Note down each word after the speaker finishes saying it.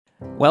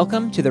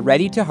Welcome to the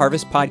Ready to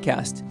Harvest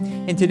podcast.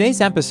 In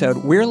today's episode,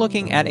 we're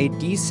looking at a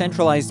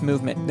decentralized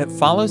movement that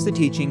follows the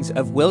teachings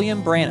of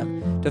William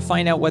Branham to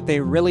find out what they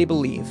really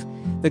believe.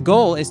 The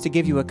goal is to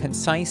give you a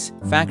concise,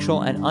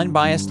 factual, and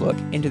unbiased look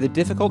into the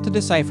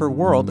difficult-to-decipher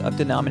world of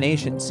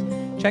denominations.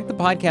 Check the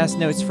podcast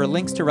notes for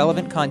links to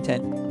relevant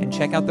content, and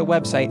check out the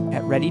website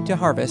at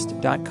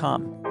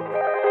readytoharvest.com.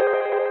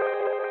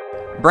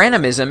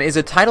 Branhamism is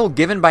a title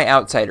given by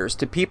outsiders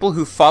to people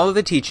who follow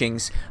the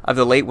teachings of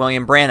the late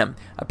William Branham,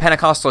 a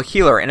Pentecostal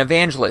healer and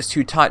evangelist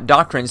who taught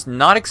doctrines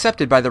not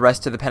accepted by the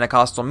rest of the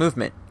Pentecostal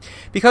movement.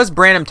 Because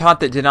Branham taught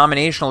that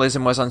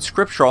denominationalism was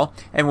unscriptural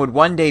and would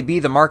one day be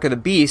the mark of the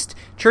beast,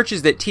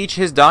 churches that teach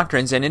his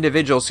doctrines and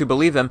individuals who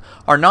believe them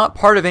are not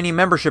part of any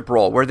membership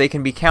roll where they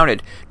can be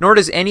counted, nor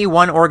does any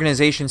one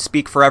organization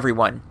speak for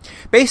everyone.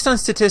 Based on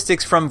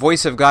statistics from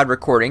Voice of God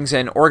recordings,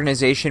 an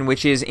organization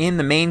which is in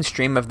the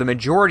mainstream of the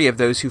majority of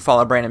those who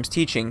follow Branham's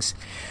teachings,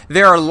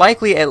 there are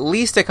likely at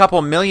least a couple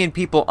million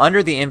people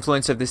under the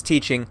influence of this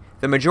teaching,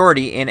 the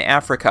majority in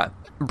Africa.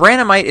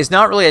 Branhamite is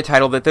not really a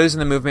title that those in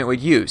the movement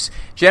would use.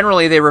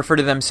 Generally, they refer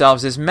to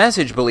themselves as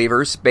message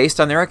believers based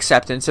on their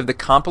acceptance of the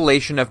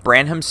compilation of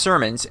Branham's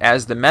sermons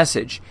as the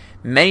message,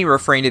 many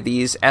referring to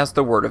these as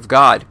the Word of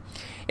God.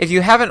 If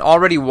you haven't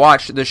already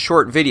watched the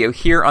short video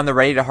here on the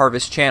Ready to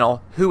Harvest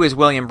channel, Who is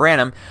William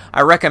Branham?,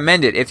 I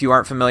recommend it if you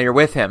aren't familiar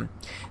with him.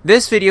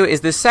 This video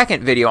is the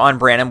second video on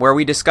Branham where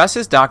we discuss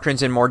his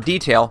doctrines in more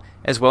detail,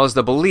 as well as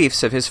the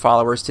beliefs of his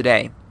followers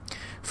today.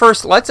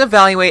 First, let's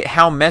evaluate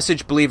how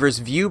message believers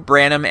view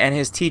Branham and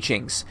his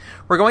teachings.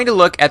 We're going to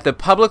look at the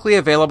publicly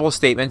available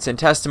statements and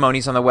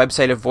testimonies on the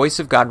website of Voice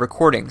of God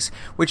Recordings,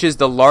 which is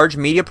the large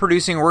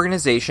media-producing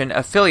organization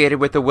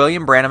affiliated with the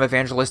William Branham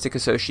Evangelistic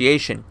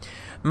Association.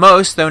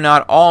 Most, though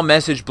not all,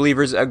 message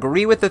believers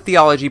agree with the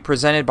theology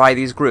presented by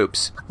these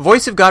groups.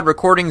 Voice of God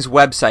Recordings'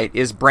 website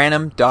is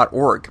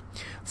branham.org.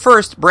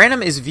 First,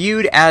 Branham is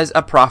viewed as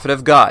a prophet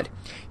of God.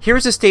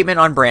 Here's a statement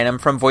on Branham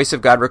from Voice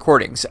of God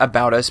Recordings,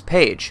 About Us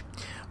page.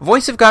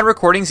 Voice of God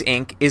Recordings,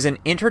 Inc. is an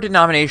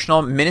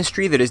interdenominational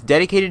ministry that is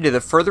dedicated to the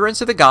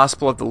furtherance of the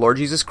gospel of the Lord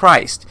Jesus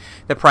Christ.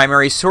 The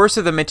primary source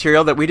of the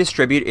material that we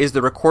distribute is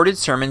the recorded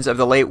sermons of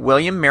the late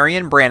William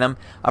Marion Branham,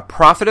 a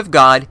prophet of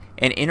God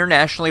and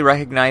internationally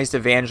recognized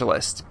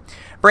evangelist.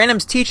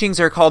 Branham's teachings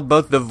are called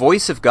both the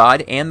voice of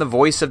God and the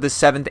voice of the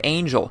seventh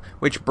angel,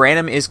 which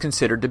Branham is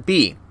considered to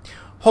be.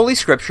 Holy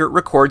Scripture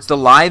records the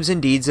lives and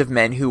deeds of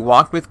men who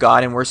walked with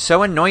God and were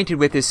so anointed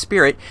with His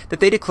Spirit that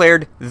they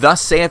declared,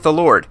 "Thus saith the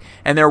Lord,"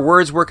 and their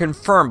words were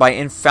confirmed by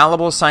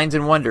infallible signs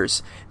and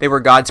wonders. They were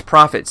God's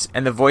prophets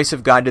and the voice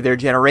of God to their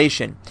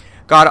generation.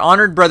 God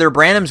honored Brother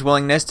Branham's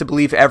willingness to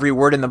believe every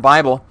word in the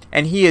Bible,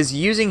 and he is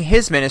using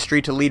his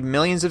ministry to lead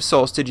millions of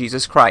souls to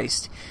Jesus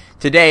Christ.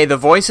 Today, the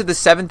voice of the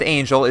seventh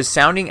angel is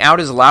sounding out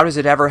as loud as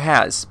it ever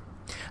has.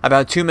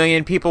 About 2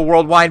 million people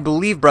worldwide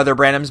believe Brother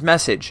Branham's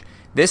message.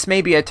 This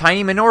may be a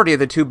tiny minority of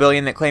the 2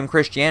 billion that claim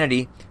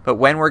Christianity, but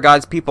when were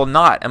God's people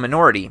not a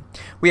minority?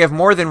 We have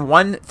more than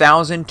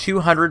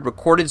 1,200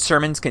 recorded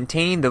sermons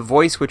containing the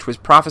voice which was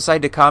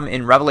prophesied to come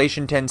in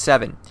Revelation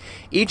 10:7.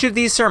 Each of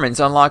these sermons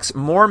unlocks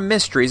more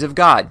mysteries of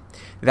God.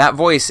 That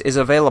voice is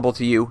available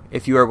to you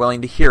if you are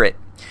willing to hear it.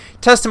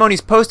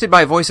 Testimonies posted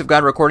by Voice of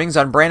God Recordings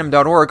on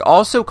branham.org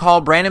also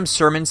call Branham's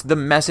sermons the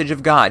message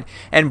of God,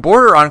 and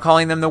border on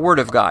calling them the Word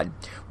of God.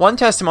 One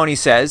testimony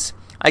says,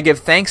 "I give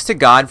thanks to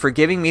God for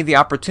giving me the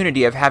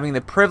opportunity of having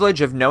the privilege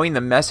of knowing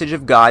the message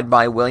of God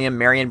by William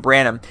Marion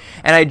Branham,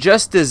 and I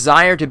just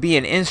desire to be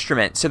an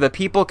instrument so that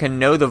people can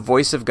know the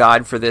voice of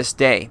God for this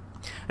day."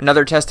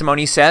 Another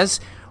testimony says,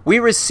 "We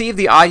received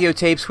the audio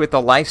tapes with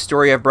the life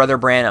story of Brother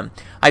Branham.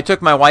 I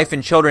took my wife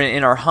and children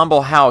in our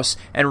humble house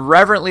and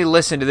reverently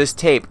listened to this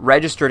tape,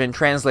 registered and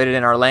translated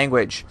in our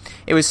language.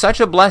 It was such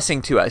a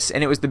blessing to us,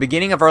 and it was the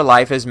beginning of our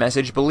life as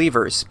message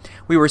believers.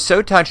 We were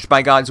so touched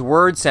by God's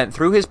word sent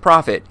through His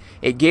prophet.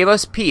 It gave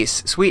us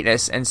peace,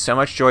 sweetness, and so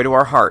much joy to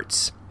our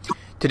hearts."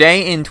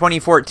 Today, in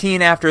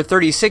 2014, after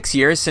 36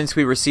 years since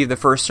we received the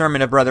first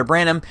sermon of Brother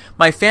Branham,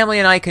 my family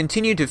and I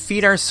continue to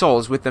feed our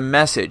souls with the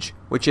message,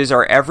 which is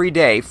our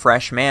everyday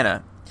fresh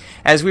manna.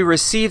 As we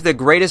receive the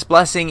greatest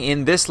blessing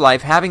in this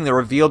life, having the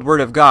revealed Word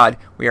of God,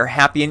 we are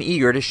happy and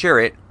eager to share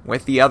it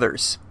with the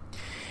others.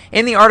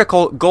 In the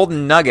article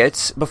Golden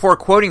Nuggets, before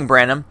quoting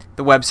Branham,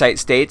 the website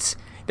states,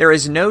 "There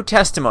is no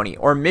testimony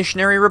or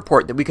missionary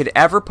report that we could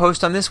ever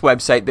post on this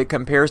website that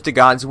compares to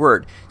God's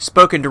Word,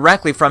 spoken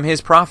directly from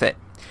His prophet.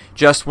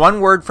 Just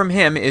one word from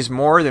him is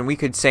more than we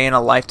could say in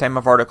a lifetime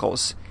of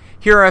articles."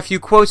 Here are a few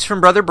quotes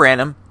from Brother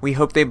Branham. We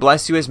hope they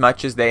bless you as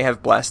much as they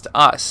have blessed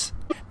us.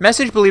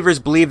 Message believers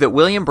believe that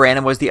William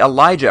Branham was the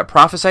Elijah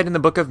prophesied in the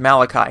book of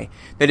Malachi,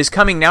 that his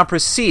coming now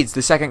precedes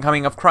the second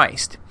coming of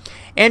Christ.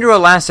 Andrew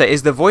Alassa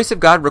is the Voice of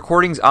God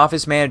Recordings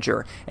office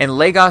manager in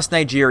Lagos,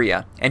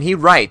 Nigeria, and he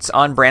writes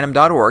on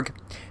branham.org,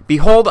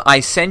 "Behold, I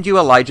send you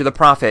Elijah the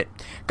prophet.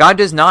 God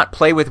does not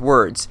play with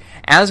words.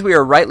 As we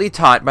are rightly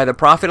taught by the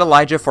prophet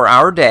Elijah for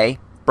our day,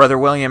 Brother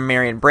William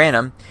Marion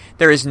Branham,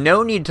 there is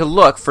no need to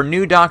look for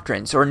new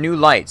doctrines or new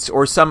lights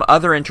or some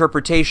other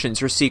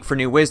interpretations or seek for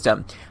new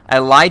wisdom.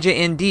 Elijah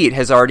indeed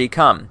has already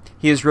come.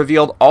 He has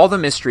revealed all the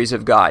mysteries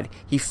of God.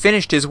 He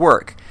finished his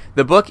work.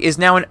 The book is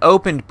now an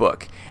opened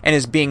book and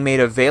is being made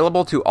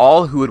available to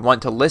all who would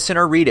want to listen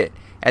or read it,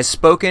 as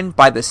spoken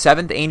by the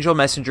seventh angel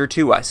messenger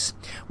to us.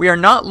 We are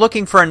not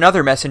looking for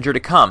another messenger to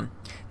come.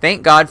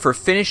 Thank God for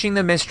finishing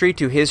the mystery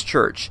to his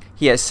church.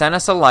 He has sent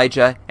us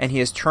Elijah, and he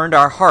has turned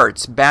our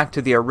hearts back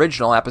to the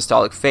original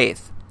apostolic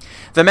faith.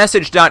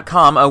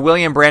 TheMessage.com, a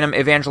William Branham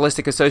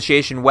Evangelistic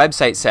Association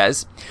website,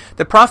 says,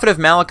 "The prophet of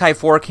Malachi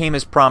 4 came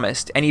as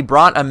promised, and he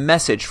brought a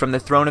message from the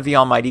throne of the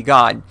Almighty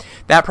God.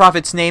 That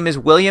prophet's name is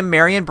William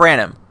Marion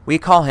Branham. We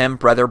call him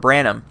Brother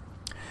Branham."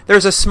 There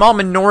is a small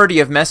minority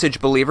of message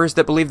believers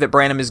that believe that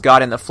Branham is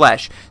God in the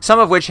flesh, some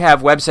of which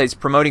have websites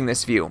promoting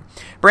this view.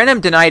 Branham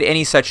denied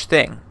any such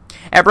thing.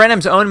 At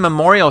Branham's own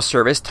memorial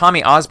service,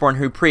 Tommy Osborne,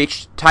 who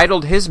preached,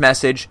 titled his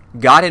message,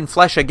 "God in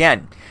Flesh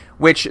Again,"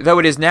 which, though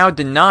it is now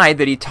denied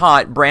that he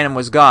taught Branham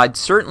was God,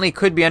 certainly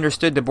could be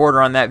understood to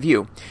border on that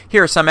view.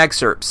 Here are some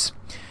excerpts.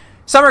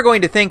 "Some are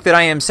going to think that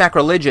I am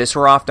sacrilegious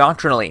or off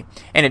doctrinally,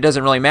 and it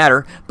doesn't really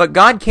matter, but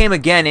God came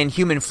again in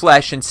human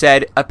flesh and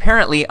said,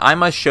 apparently I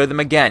must show them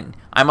again.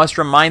 I must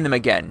remind them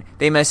again.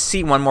 They must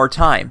see one more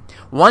time.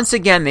 Once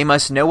again they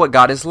must know what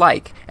God is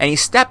like. And he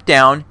stepped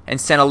down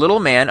and sent a little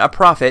man, a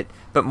prophet,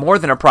 but more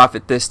than a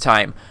prophet this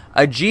time,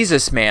 a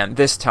Jesus man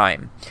this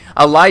time.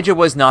 Elijah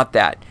was not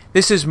that.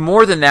 This is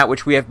more than that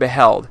which we have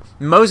beheld.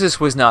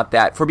 Moses was not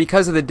that, for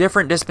because of the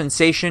different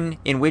dispensation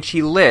in which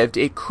he lived,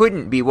 it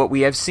couldn't be what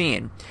we have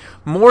seen.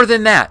 More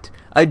than that,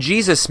 a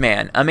Jesus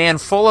man, a man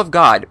full of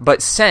God,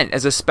 but sent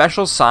as a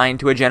special sign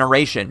to a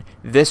generation,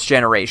 this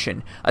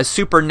generation, a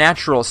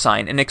supernatural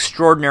sign, an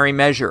extraordinary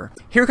measure.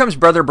 Here comes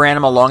Brother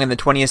Branham along in the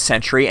 20th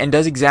century and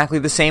does exactly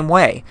the same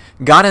way.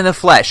 God in the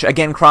flesh,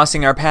 again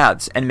crossing our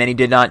paths, and many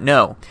did not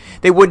know.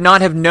 They would not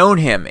have known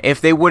him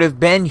if they would have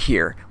been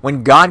here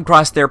when God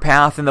crossed their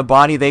path in the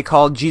body they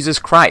called Jesus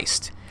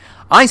Christ.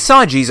 I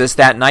saw Jesus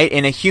that night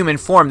in a human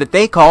form that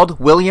they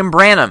called William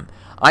Branham.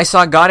 I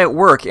saw God at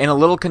work in a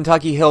little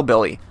Kentucky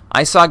hillbilly.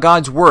 I saw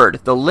God's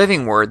Word, the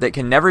living Word that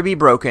can never be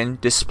broken,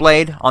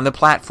 displayed on the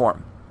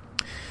platform.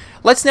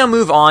 Let's now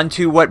move on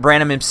to what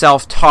Branham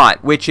himself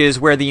taught, which is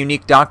where the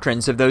unique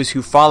doctrines of those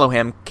who follow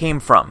him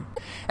came from.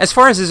 As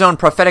far as his own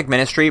prophetic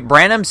ministry,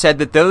 Branham said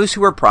that those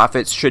who were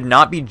prophets should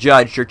not be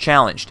judged or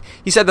challenged.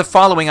 He said the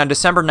following on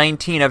December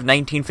 19 of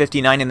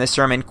 1959 in the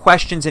sermon,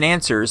 Questions and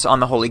Answers on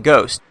the Holy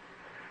Ghost.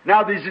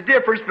 Now there's a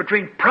difference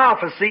between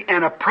prophecy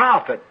and a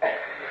prophet.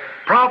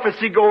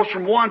 Prophecy goes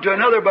from one to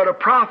another, but a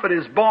prophet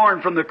is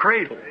born from the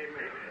cradle.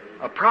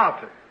 A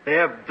prophet. They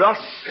have, thus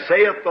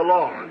saith the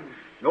Lord.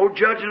 No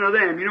judging of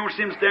them. You don't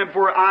see them stand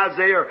before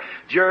Isaiah or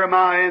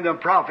Jeremiah and the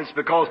prophets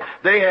because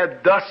they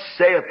had, thus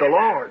saith the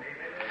Lord.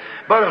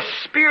 But a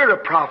spirit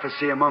of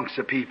prophecy amongst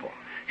the people.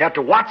 You have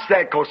to watch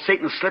that because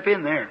Satan will slip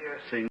in there.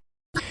 See?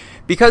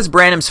 Because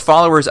Branham's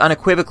followers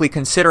unequivocally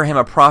consider him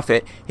a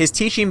prophet, his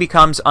teaching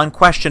becomes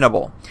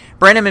unquestionable.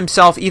 Branham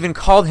himself even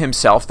called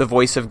himself the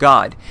voice of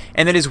God,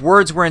 and that his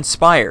words were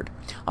inspired.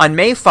 On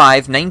May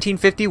 5,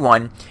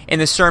 1951, in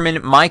the sermon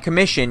My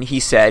Commission, he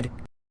said,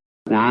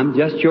 "Now I'm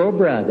just your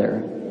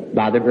brother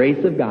by the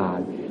grace of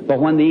God. But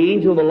when the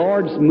angel of the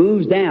Lord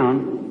moves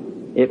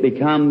down, it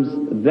becomes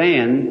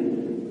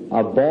then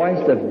a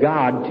voice of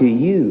God to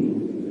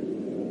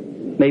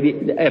you." Maybe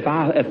if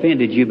I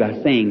offended you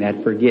by saying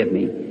that, forgive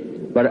me.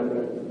 But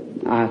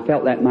I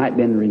felt that might have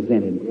been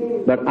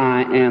resented. But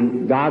I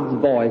am God's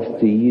voice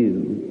to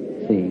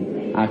you.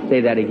 See, I say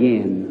that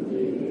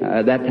again.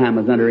 That time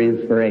I was under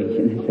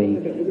inspiration,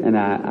 see. And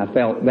I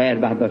felt bad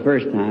about the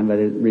first time, but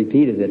it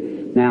repeated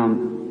it. Now,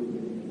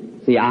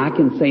 see, I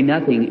can say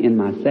nothing in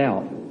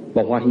myself,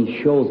 but what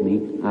he shows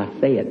me, I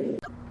say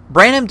it.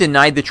 Branham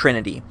denied the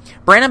Trinity.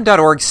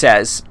 Branham.org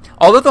says,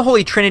 although the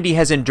Holy Trinity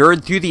has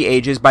endured through the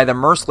ages by the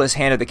merciless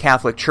hand of the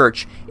Catholic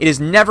Church, it is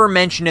never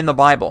mentioned in the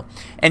Bible,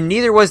 and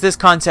neither was this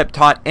concept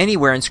taught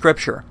anywhere in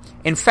Scripture.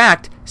 In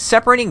fact,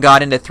 separating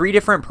God into three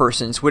different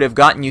persons would have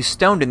gotten you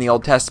stoned in the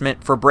Old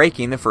Testament for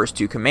breaking the first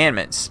two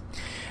commandments.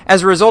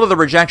 As a result of the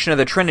rejection of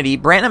the Trinity,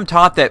 Branham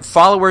taught that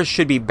followers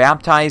should be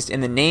baptized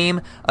in the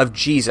name of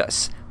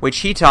Jesus, which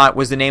he taught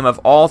was the name of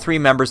all three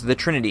members of the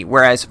Trinity,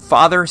 whereas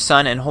Father,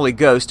 Son, and Holy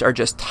Ghost are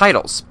just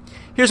titles.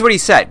 Here's what he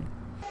said.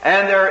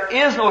 And there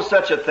is no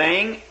such a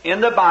thing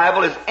in the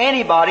Bible as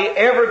anybody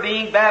ever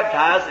being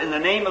baptized in the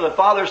name of the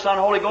Father, Son,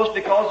 Holy Ghost,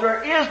 because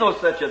there is no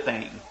such a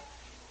thing.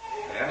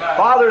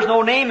 Father's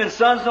no name, and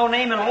Son's no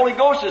name, and Holy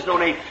Ghost is no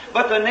name.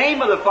 But the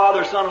name of the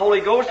Father, Son,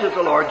 Holy Ghost is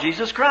the Lord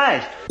Jesus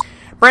Christ.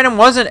 Branham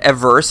wasn't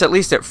averse, at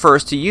least at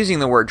first, to using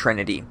the word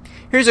Trinity.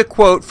 Here's a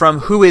quote from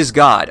Who is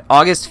God,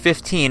 August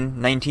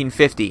 15,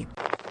 1950.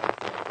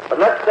 But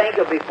let's think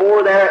of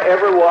before there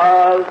ever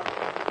was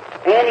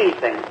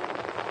anything.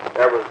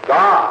 There was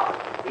God.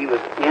 He was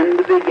in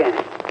the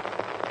beginning.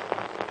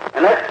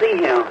 And let's see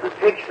Him and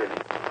picture Him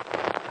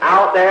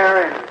out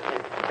there in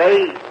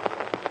space.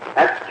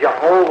 That's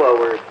Jehovah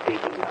we're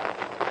speaking of.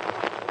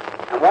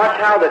 And watch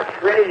how the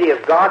Trinity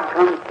of God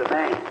comes to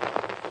man.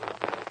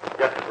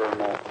 Just for a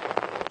moment.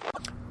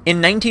 In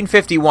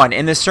 1951,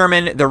 in the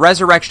sermon The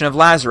Resurrection of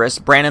Lazarus,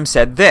 Branham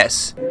said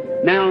this.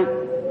 Now,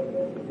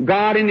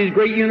 God in His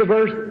great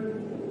universe,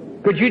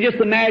 could you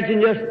just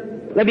imagine,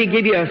 let me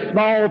give you a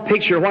small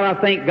picture of what I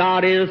think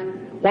God is,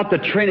 what the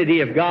Trinity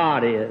of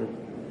God is.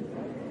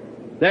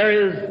 There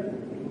is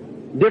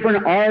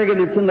different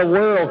arguments in the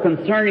world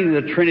concerning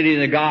the Trinity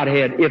and the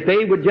Godhead. If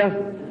they would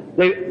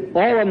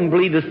all of them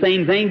believe the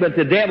same thing, but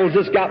the devil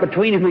just got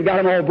between them and got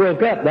them all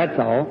broke up, that's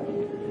all.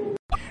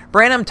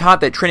 Branham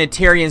taught that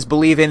Trinitarians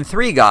believe in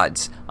three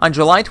gods. On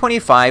July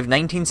 25,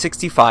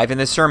 1965, in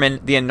the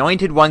sermon The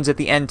Anointed Ones at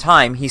the End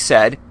Time, he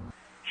said,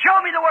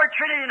 Show me the word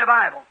Trinity in the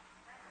Bible.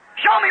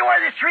 Show me where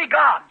there's three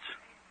gods.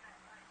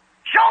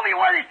 Show me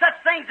where there's such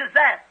things as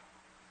that.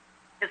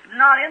 It's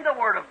not in the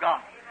Word of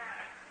God.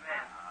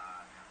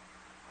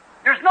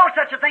 There's no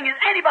such a thing as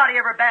anybody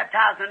ever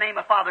baptized in the name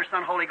of Father,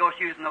 Son, Holy Ghost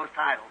using those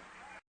titles.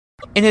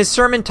 In his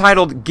sermon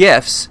titled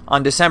Gifts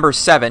on December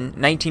 7,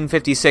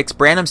 1956,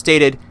 Branham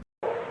stated,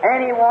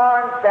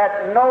 Anyone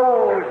that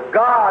knows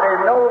God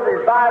and knows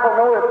His Bible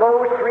knows that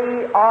those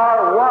three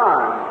are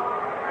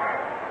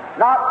one.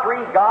 Not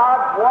three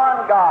gods,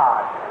 one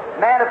God,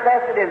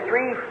 manifested in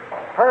three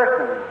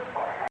persons.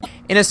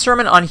 In a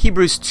sermon on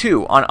Hebrews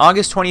 2 on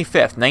August 25,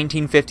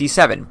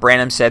 1957,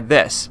 Branham said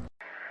this.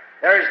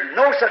 There is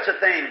no such a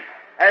thing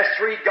as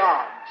three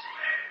gods.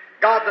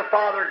 God the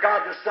Father,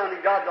 God the Son,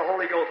 and God the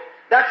Holy Ghost.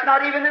 That's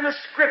not even in the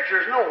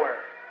Scriptures nowhere.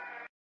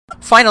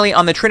 Finally,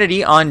 on the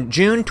Trinity, on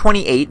June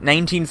 28,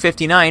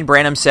 1959,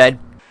 Branham said,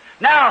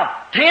 Now,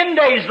 10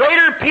 days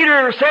later,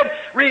 Peter said,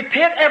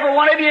 Repent, every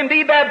one of you, and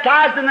be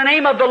baptized in the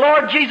name of the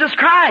Lord Jesus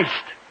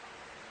Christ.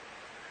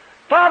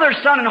 Father,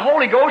 Son, and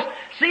Holy Ghost,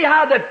 see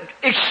how the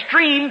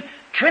extreme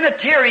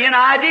Trinitarian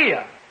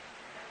idea.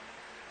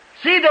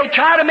 See, they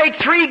try to make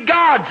three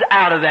gods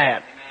out of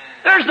that.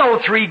 There's no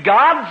three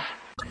gods.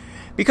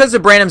 Because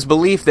of Branham's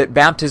belief that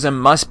baptism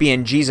must be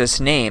in Jesus'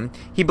 name,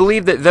 he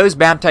believed that those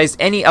baptized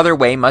any other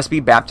way must be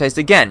baptized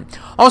again.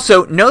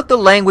 Also, note the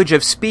language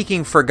of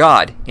speaking for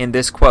God in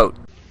this quote.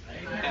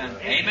 Amen.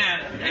 Amen.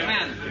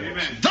 Amen.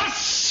 Amen. Thus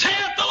saith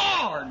the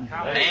Lord.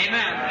 Amen.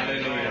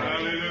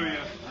 Hallelujah.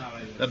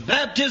 The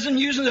baptism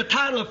using the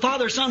title of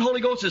Father, Son,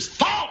 Holy Ghost is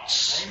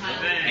false.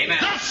 Amen.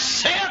 Thus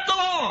saith the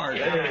Lord.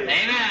 Amen.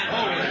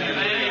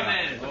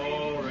 Amen.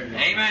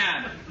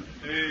 Amen.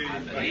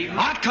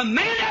 I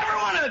command every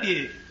one of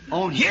you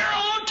on here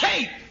on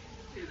tape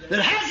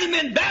that hasn't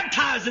been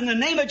baptized in the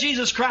name of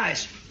Jesus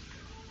Christ,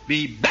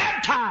 be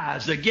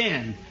baptized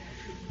again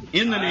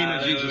in the name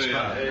of Jesus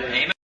Christ.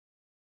 Amen.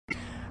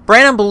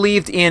 Branham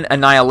believed in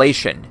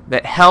annihilation,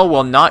 that hell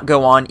will not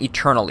go on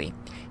eternally.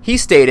 He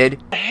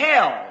stated,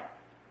 Hell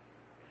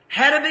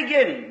had a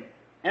beginning,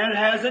 and it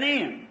has an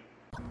end.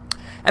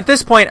 At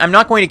this point, I'm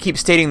not going to keep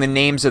stating the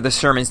names of the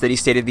sermons that he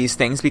stated these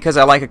things because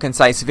I like a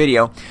concise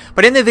video,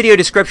 but in the video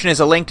description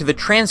is a link to the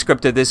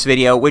transcript of this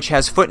video, which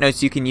has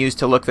footnotes you can use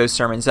to look those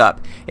sermons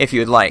up, if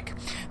you would like.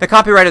 The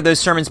copyright of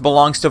those sermons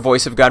belongs to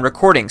Voice of God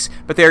Recordings,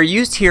 but they are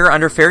used here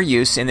under fair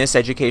use in this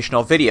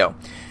educational video.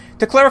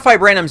 To clarify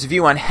Branham's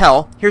view on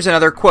hell, here's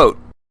another quote.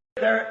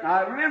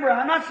 Now remember,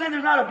 I'm not saying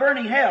there's not a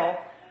burning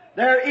hell.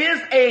 There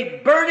is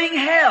a burning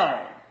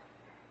hell,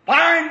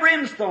 fire and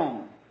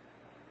brimstone,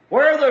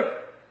 where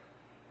the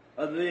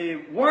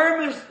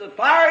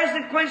fire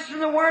isn't quenched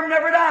and the worm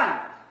never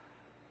dies.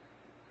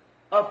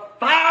 A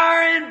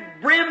fire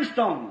and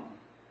brimstone,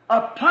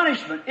 a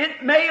punishment.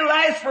 It may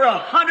last for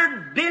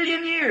 100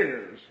 billion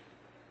years,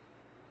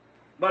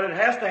 but it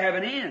has to have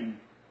an end.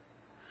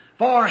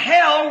 For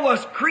hell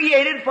was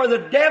created for the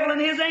devil and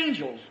his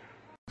angels.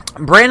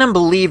 Branham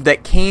believed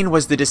that Cain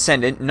was the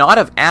descendant not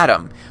of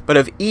Adam, but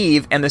of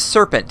Eve and the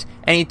serpent,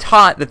 and he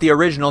taught that the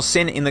original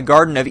sin in the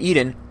Garden of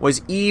Eden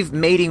was Eve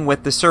mating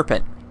with the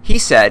serpent. He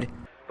said,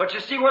 But you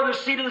see where the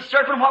seed of the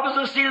serpent, what was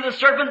the seed of the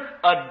serpent?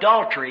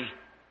 Adultery.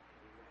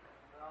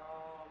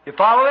 You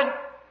follow it?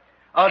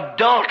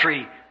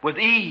 Adultery with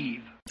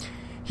Eve.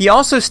 He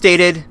also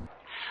stated,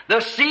 The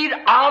seed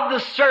of the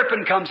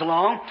serpent comes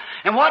along,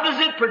 and what does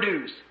it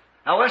produce?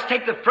 Now let's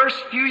take the first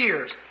few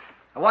years.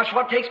 Now watch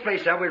what takes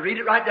place now. We read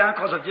it right down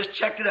because I've just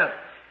checked it up.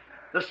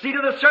 The seed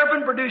of the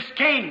serpent produced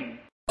Cain.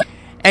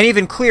 And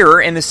even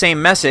clearer in the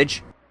same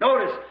message,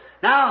 Notice,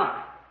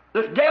 now,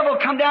 the devil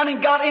come down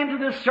and got into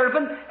the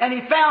serpent, and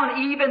he found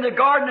Eve in the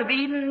Garden of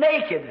Eden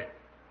naked.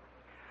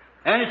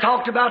 And he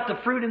talked about the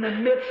fruit in the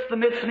midst. The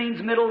midst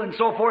means middle and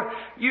so forth.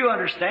 You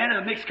understand, in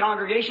a mixed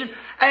congregation.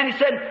 And he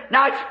said,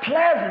 now it's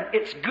pleasant.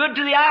 It's good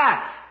to the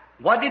eye.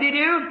 What did he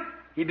do?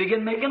 He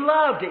began making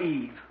love to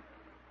Eve.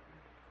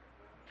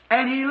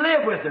 And he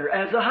lived with her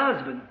as a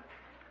husband.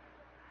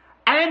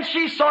 And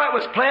she saw it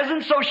was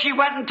pleasant, so she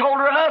went and told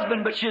her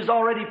husband, but she was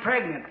already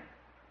pregnant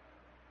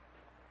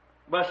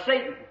by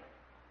Satan.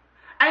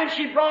 And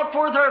she brought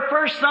forth her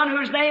first son,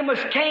 whose name was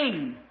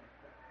Cain,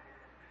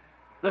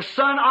 the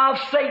son of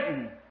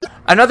Satan.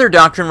 Another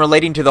doctrine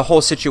relating to the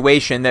whole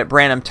situation that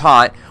Branham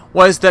taught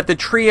was that the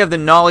tree of the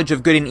knowledge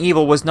of good and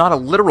evil was not a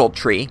literal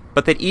tree,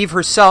 but that Eve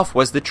herself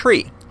was the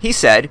tree. He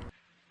said,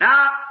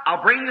 Now,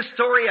 I'll bring the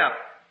story up.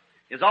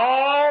 It's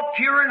all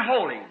pure and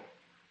holy.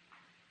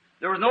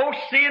 There was no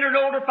sin or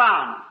no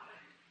defilement.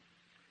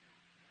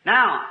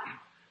 Now,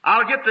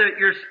 I'll get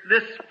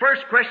this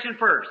first question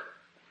first.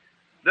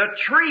 The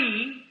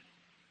tree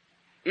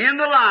in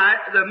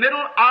the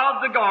middle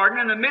of the garden,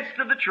 in the midst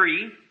of the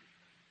tree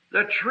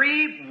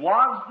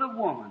was the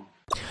woman.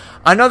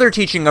 Another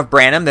teaching of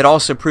Branham that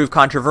also proved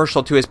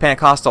controversial to his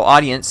Pentecostal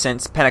audience,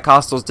 since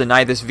Pentecostals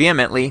deny this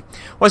vehemently,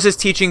 was his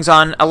teachings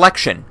on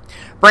election.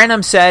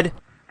 Branham said,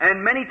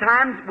 And many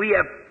times we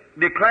have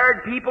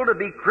declared people to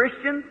be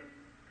Christians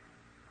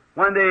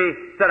when they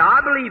said,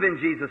 I believe in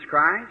Jesus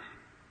Christ.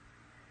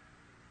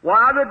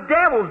 Why, the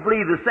devils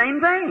believe the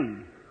same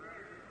thing.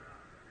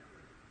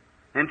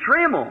 And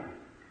tremble.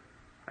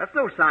 That's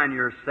no sign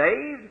you're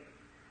saved.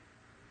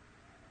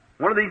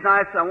 One of these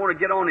nights I want to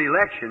get on the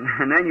election,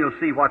 and then you'll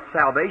see what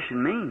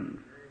salvation means.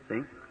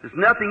 See? There's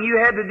nothing you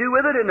had to do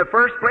with it in the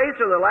first place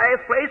or the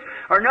last place,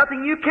 or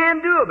nothing you can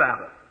do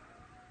about it.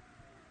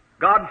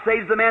 God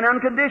saves the man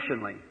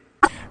unconditionally.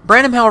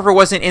 Branham, however,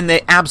 wasn't in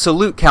the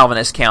absolute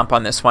Calvinist camp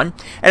on this one.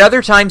 At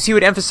other times, he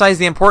would emphasize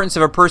the importance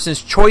of a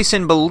person's choice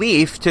and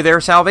belief to their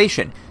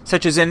salvation,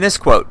 such as in this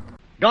quote.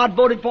 God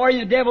voted for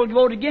you and the devil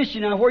voted against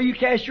you. Now, where you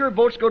cast your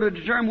vote's going to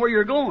determine where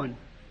you're going.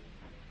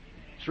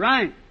 That's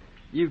right.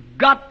 You've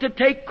got to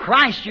take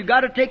Christ. You've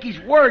got to take His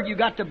Word. You've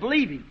got to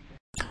believe Him.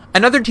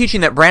 Another teaching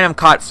that Branham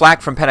caught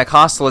flack from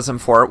Pentecostalism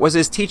for was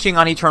his teaching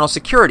on eternal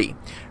security.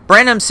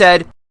 Branham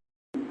said,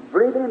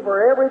 Believe Him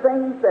for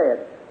everything He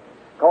said.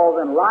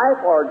 Because in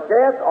life or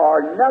death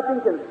or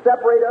nothing can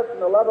separate us from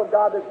the love of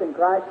God that's in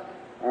Christ.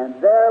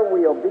 And there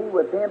we'll be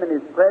with Him in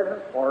His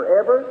presence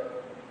forever.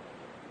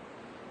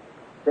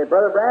 Say,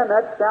 Brother Branham,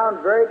 that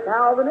sounds very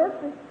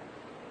Calvinistic.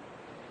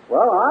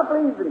 Well, I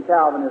believe in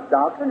Calvinist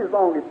doctrine as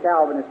long as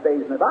Calvinist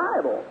stays in the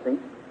Bible. See?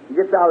 He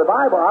gets out of the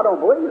Bible, I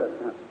don't believe it.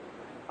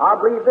 I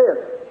believe this.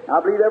 I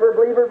believe every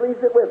believer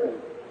believes it with me.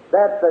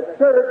 That the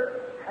church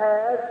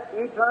has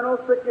eternal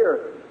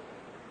security.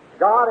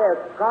 God has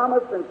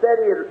promised and said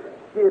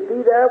He'd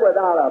be there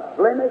without a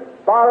blemish,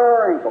 spot,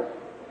 or wrinkle.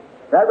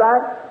 Is that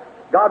right?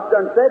 God's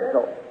done said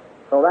so.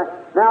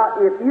 Now,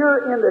 if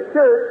you're in the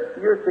church,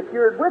 you're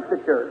secured with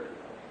the church.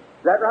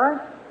 Is that right?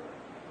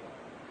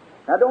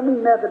 I don't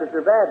mean Methodist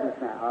or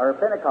Baptist now, or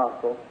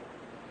Pentecostal.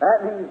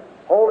 That means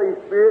Holy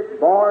Spirit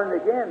born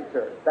again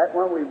church. That's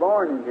when we're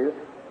born into.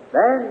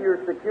 Then you're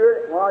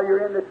secured while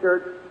you're in the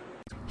church.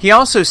 He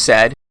also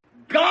said,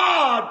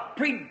 God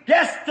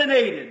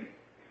predestinated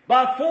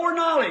by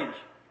foreknowledge.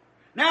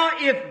 Now,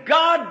 if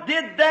God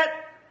did that,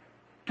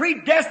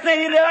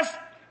 predestinated us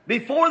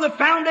before the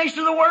foundation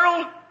of the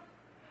world,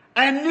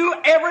 and knew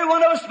every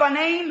one of us by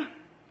name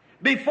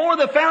before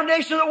the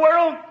foundation of the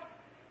world,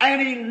 and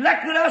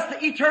elected us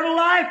to eternal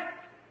life,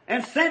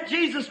 and sent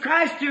Jesus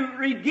Christ to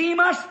redeem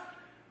us,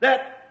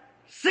 that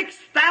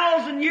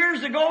 6,000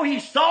 years ago He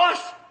saw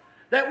us,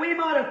 that we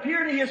might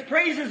appear to His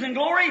praises and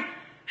glory,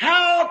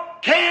 how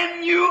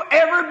can you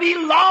ever be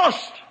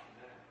lost?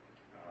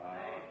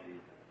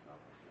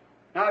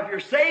 Now, if you're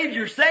saved,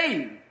 you're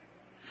saved.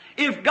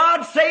 If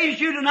God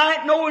saves you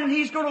tonight knowing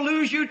He's going to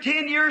lose you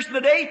 10 years from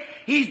the day,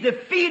 He's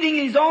defeating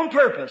His own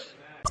purpose.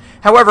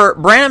 However,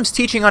 Branham's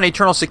teaching on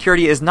eternal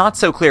security is not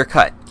so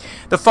clear-cut.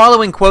 The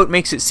following quote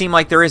makes it seem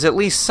like there is at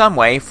least some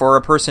way for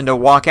a person to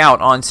walk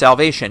out on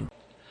salvation.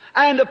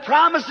 And the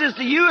promise is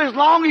to you as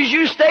long as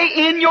you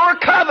stay in your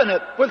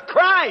covenant with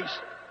Christ.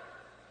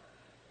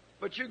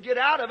 But you get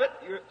out of it,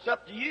 it's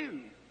up to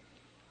you.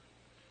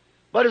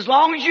 But as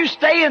long as you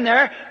stay in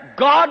there,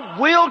 God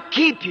will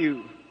keep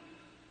you.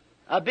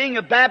 Being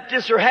a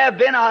Baptist, or have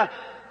been,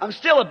 I'm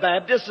still a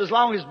Baptist as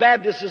long as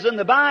Baptist is in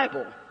the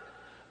Bible.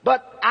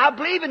 But I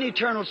believe in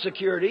eternal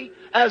security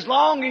as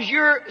long as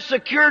you're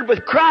secured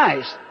with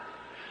Christ.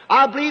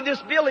 I believe this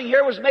building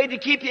here was made to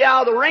keep you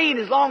out of the rain.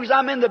 As long as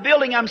I'm in the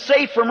building, I'm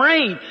safe from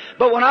rain.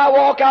 But when I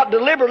walk out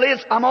deliberately,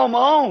 I'm on my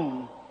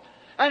own.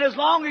 And as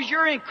long as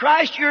you're in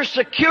Christ, you're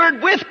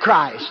secured with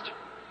Christ.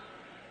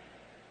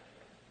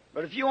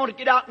 But if you want to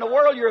get out in the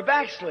world, you're a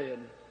backslid.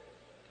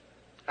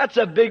 That's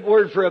a big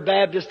word for a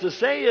Baptist to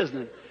say, isn't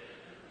it?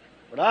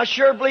 But I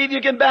sure believe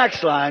you can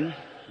backslide.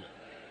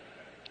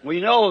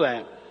 We know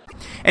that.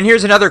 And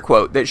here's another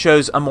quote that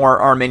shows a more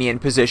Arminian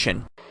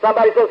position.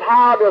 Somebody says,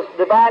 how does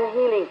divine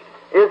healing,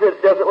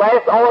 does it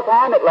last all the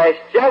time? It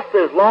lasts just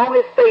as long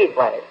as faith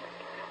lasts.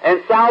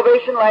 And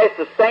salvation lasts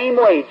the same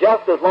way,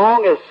 just as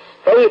long as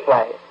faith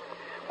lasts.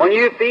 When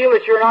you feel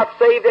that you're not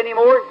saved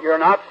anymore, you're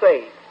not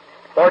saved.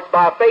 For it's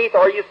by faith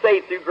are you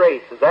saved through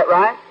grace. Is that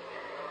right?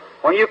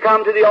 When you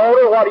come to the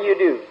altar, what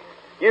do?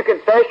 You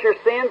confess your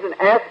sins and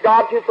ask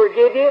God to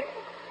forgive you.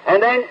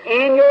 And then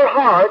in your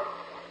heart,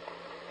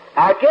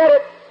 now get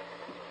it,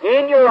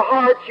 in your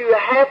heart you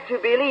have to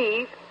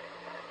believe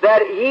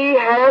that He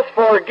has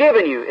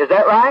forgiven you. Is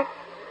that right?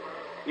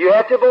 You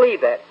have to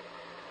believe that.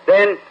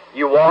 Then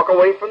you walk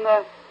away from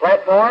the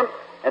platform,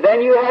 and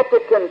then you have to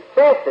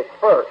confess it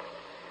first,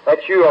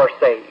 that you are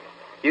saved.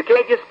 You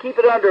can't just keep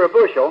it under a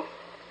bushel.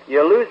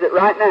 You'll lose it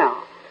right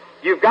now.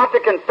 You've got to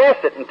confess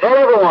it and tell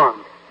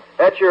everyone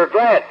that you're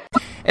glad.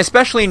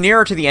 Especially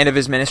nearer to the end of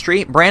his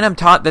ministry, Branham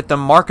taught that the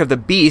mark of the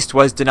beast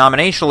was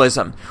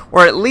denominationalism,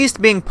 or at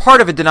least being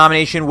part of a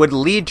denomination would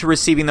lead to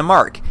receiving the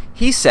mark.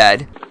 He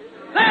said,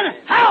 Then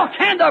how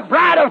can the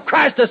bride of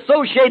Christ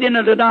associate in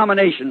a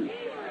denomination?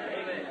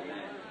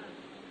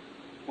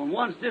 When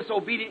one's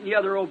disobedient and the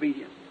other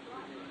obedient.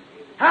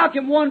 How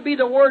can one be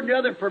the Word and the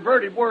other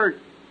perverted Word?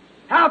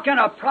 How can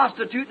a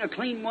prostitute and a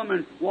clean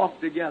woman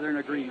walk together in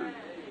agreement?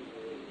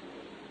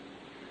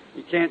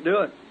 You can't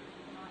do it.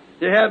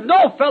 They have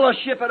no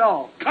fellowship at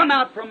all. Come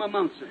out from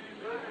amongst them.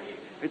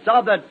 It's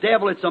of the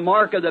devil. It's a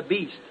mark of the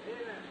beast.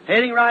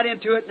 Heading right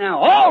into it now.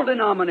 All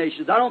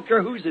denominations. I don't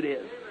care whose it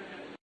is.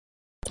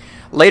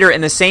 Later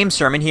in the same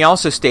sermon, he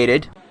also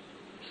stated,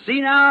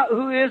 See now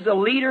who is the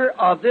leader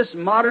of this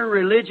modern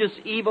religious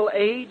evil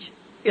age?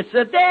 It's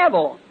the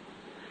devil.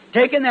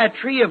 Taking that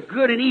tree of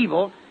good and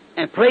evil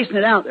and placing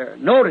it out there.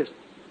 Notice.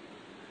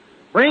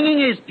 Bringing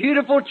his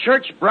beautiful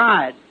church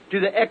bride to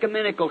the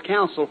ecumenical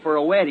council for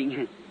a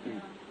wedding.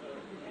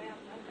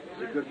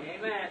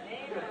 Amen.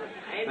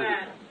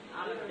 Amen.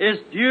 This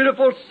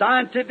beautiful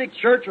scientific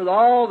church with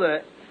all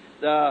the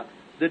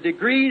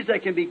degrees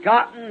that can be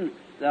gotten,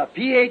 the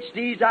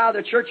PhDs out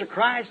of the Church of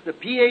Christ, the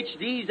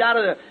PhDs out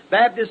of the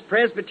Baptist,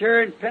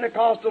 Presbyterian,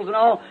 Pentecostals and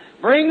all,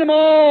 bring them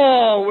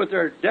all with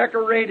their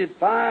decorated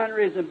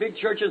fineries and big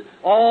churches,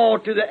 all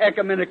to the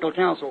ecumenical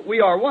council.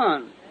 We are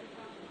one.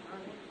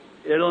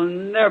 It'll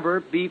never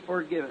be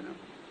forgiven.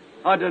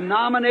 A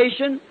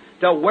denomination,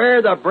 to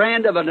wear the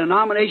brand of a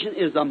denomination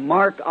is the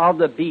mark of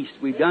the beast.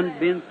 We've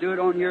been through it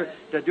on here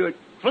to do it.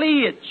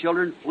 Flee it,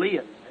 children, flee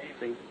it.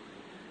 See?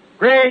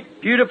 Great,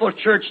 beautiful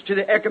church to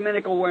the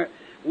ecumenical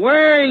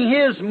wearing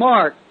his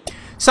mark.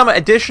 Some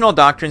additional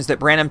doctrines that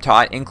Branham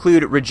taught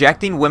include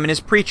rejecting women as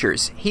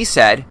preachers. He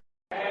said,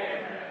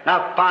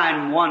 Now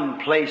find one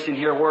place in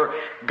here where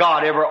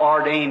God ever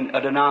ordained a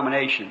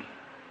denomination.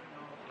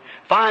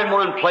 Find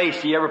one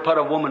place He ever put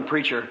a woman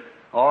preacher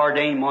or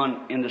ordained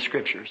one in the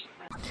Scriptures.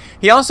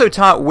 He also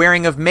taught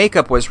wearing of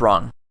makeup was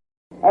wrong.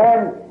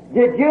 And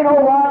did you know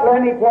what?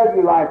 Let me tell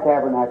you, Life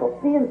Tabernacle,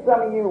 seeing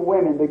some of you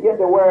women begin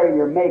to wear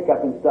your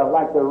makeup and stuff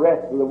like the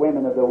rest of the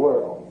women of the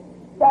world,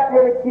 that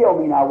really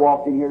killed me when I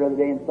walked in here the other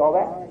day and saw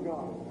that.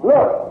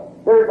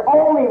 Look, there's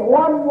only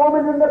one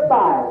woman in the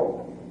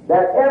Bible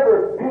that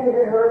ever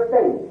painted her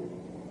face.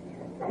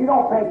 You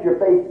don't paint your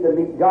face to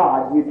meet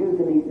God, you do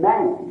to meet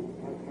man.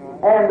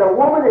 And the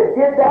woman that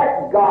did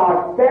that,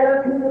 God fed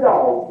her to the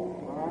dogs.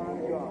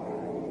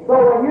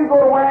 So when you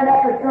go wearing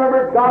that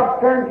disturber, God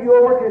turns you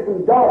over to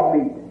some dog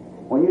meat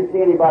when you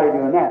see anybody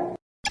doing that.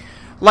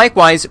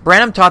 Likewise,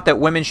 Branham taught that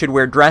women should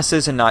wear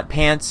dresses and not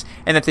pants,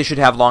 and that they should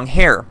have long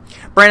hair.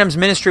 Branham's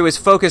ministry was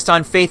focused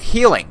on faith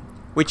healing,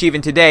 which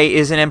even today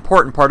is an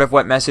important part of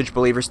what message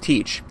believers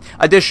teach.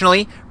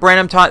 Additionally,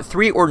 Branham taught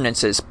 3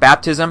 ordinances: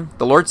 baptism,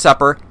 the Lord's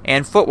Supper,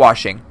 and foot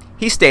washing.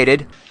 He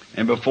stated,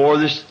 And before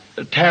this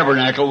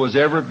tabernacle was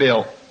ever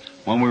built,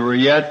 when we were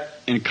yet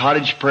in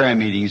cottage prayer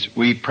meetings,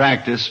 we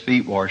practiced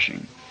feet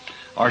washing.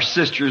 Our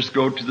sisters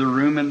go to the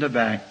room in the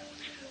back.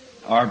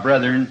 Our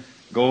brethren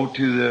go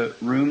to the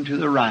room to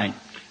the right.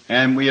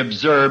 And we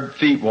observe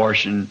feet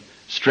washing.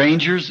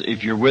 Strangers,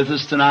 if you're with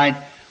us tonight,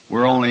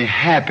 we're only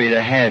happy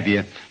to have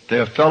you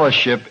to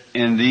fellowship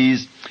in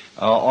these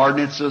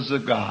ordinances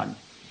of God.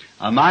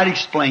 I might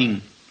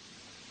explain,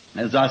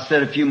 as I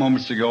said a few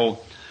moments ago,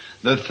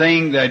 the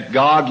thing that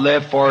God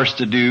left for us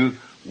to do: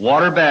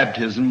 water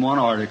baptism, one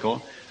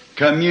article;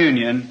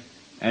 communion,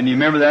 and you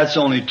remember that's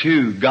only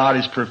 2. God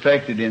is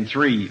perfected in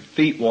 3.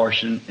 Feet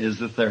washing is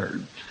the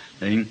 3rd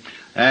thing.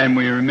 And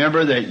we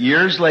remember that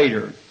years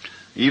later,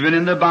 even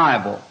in the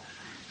Bible,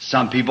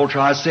 some people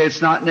try to say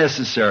it's not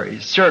necessary.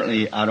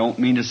 Certainly, I don't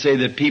mean to say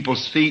that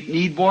people's feet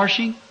need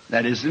washing.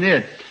 That isn't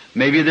it.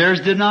 Maybe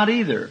theirs did not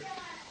either.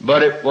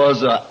 But it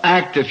was an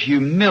act of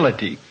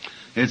humility.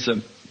 It's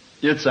an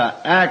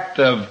act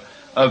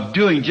of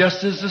doing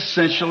just as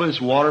essential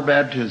as water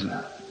baptism.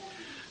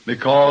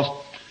 Because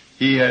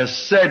He has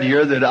said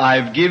here that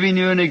I've given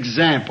you an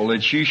example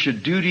that you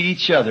should do to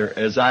each other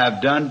as I have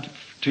done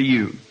to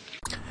you.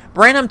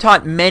 Branham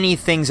taught many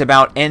things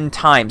about end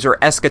times or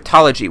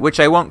eschatology, which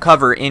I won't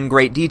cover in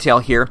great detail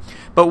here,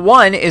 but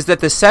one is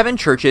that the 7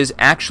 churches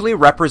actually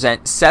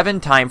represent 7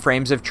 time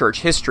frames of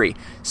church history,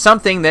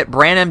 something that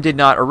Branham did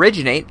not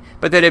originate,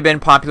 but that had been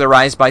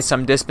popularized by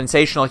some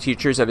dispensational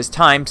teachers of his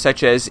time,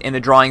 such as in the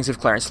drawings of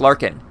Clarence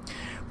Larkin.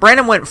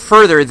 Branham went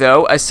further,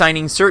 though,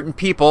 assigning certain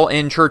people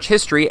in church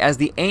history as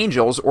the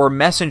angels or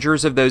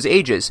messengers of those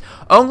ages,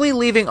 only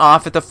leaving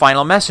off at the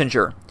final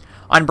messenger.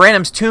 On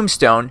Branham's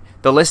tombstone,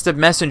 the list of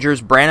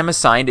messengers Branham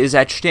assigned is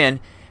etched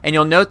in, and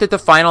you'll note that the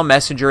final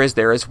messenger is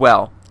there as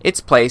well, its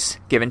place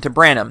given to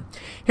Branham.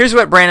 Here's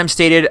what Branham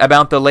stated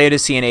about the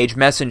Laodicean age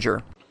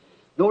messenger.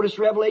 Notice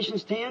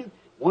Revelations 10,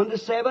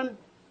 1-7.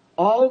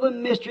 All the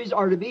mysteries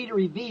are to be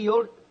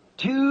revealed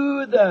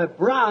to the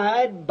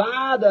bride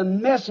by the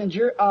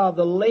messenger of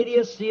the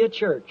Laodicea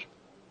church.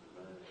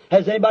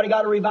 Has anybody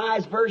got a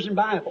Revised Version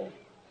Bible?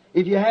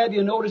 If you have,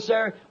 you'll notice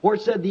there where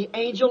it said the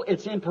angel,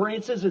 it's in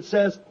parentheses, it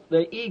says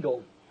the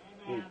eagle.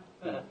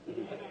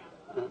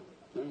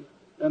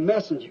 The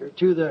messenger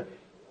to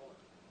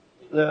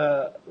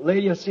the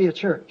Laodicea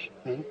church.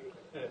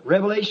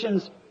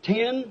 Revelations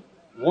 10,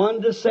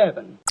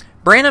 1-7.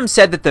 Branham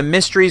said that the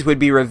mysteries would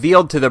be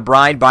revealed to the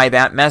bride by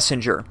that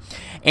messenger,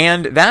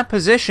 and that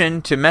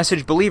position to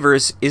message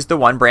believers is the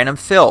one Branham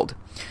filled.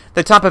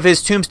 The top of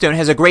his tombstone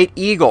has a great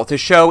eagle to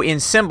show in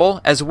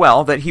symbol as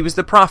well that he was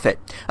the prophet.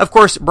 Of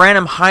course,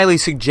 Branham highly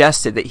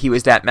suggested that he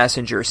was that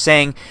messenger,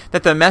 saying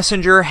that the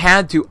messenger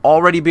had to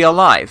already be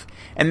alive,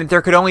 and that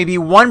there could only be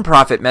one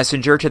prophet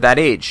messenger to that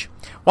age.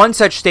 One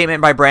such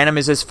statement by Branham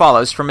is as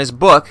follows from his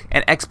book,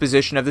 An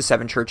Exposition of the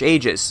Seven Church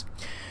Ages.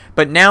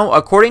 But now,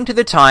 according to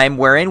the time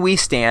wherein we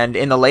stand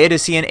in the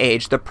Laodicean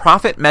age, the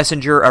prophet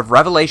messenger of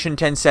Revelation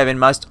 10:7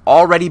 must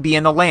already be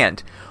in the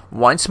land.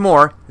 Once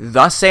more,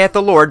 thus saith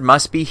the Lord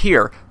must be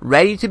here,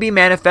 ready to be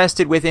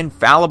manifested with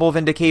infallible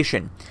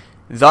vindication.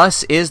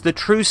 Thus is the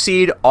true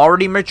seed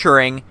already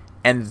maturing,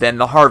 and then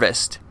the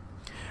harvest.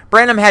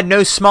 Branham had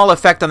no small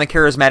effect on the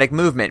charismatic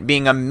movement,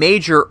 being a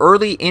major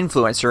early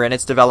influencer in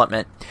its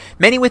development.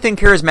 Many within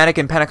charismatic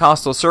and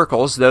Pentecostal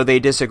circles, though they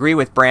disagree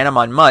with Branham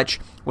on much,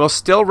 will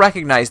still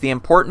recognize the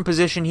important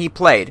position he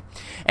played,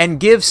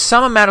 and give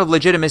some amount of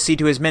legitimacy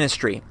to his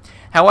ministry.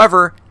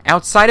 However,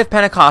 outside of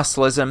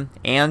Pentecostalism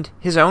and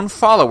his own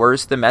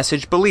followers, the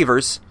message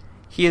believers,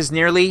 he is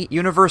nearly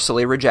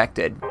universally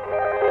rejected.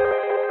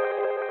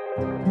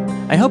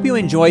 I hope you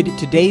enjoyed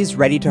today's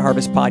Ready to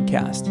Harvest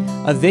podcast.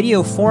 A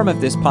video form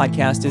of this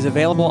podcast is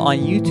available on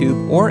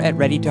YouTube or at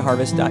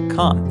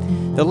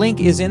readytoharvest.com. The link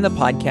is in the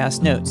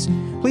podcast notes.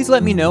 Please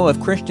let me know of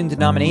Christian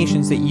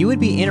denominations that you would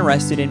be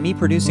interested in me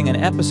producing an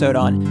episode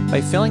on by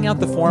filling out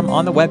the form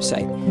on the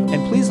website.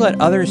 And please let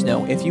others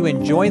know if you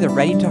enjoy the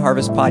Ready to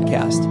Harvest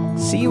podcast.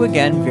 See you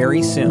again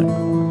very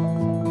soon.